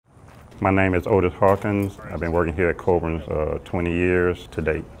My name is Otis Hawkins. I've been working here at Coburn 20 years to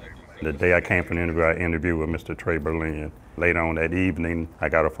date. The day I came for the interview, I interviewed with Mr. Trey Berlin. Later on that evening, I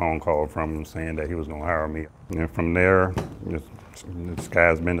got a phone call from him saying that he was going to hire me. And from there, the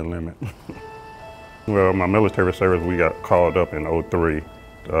sky's been the limit. Well, my military service, we got called up in '03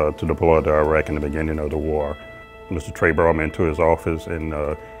 to deploy to Iraq in the beginning of the war. Mr. Trey brought me into his office and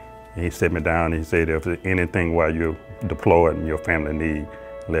he set me down and he said, if there's anything while you're deployed and your family need,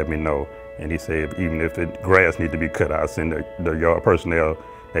 let me know. And he said, even if the grass needs to be cut, I'll send the yard personnel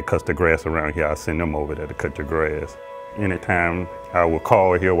that cuts the grass around here, I'll send them over there to cut your grass. Anytime I would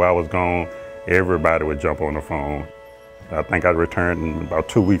call here while I was gone, everybody would jump on the phone. I think I returned, and about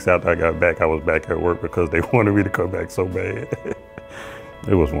 2 weeks after I got back, I was back at work because they wanted me to come back so bad.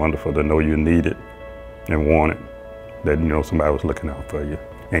 It was wonderful to know you needed and wanted, that somebody was looking out for you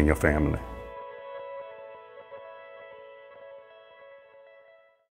and your family.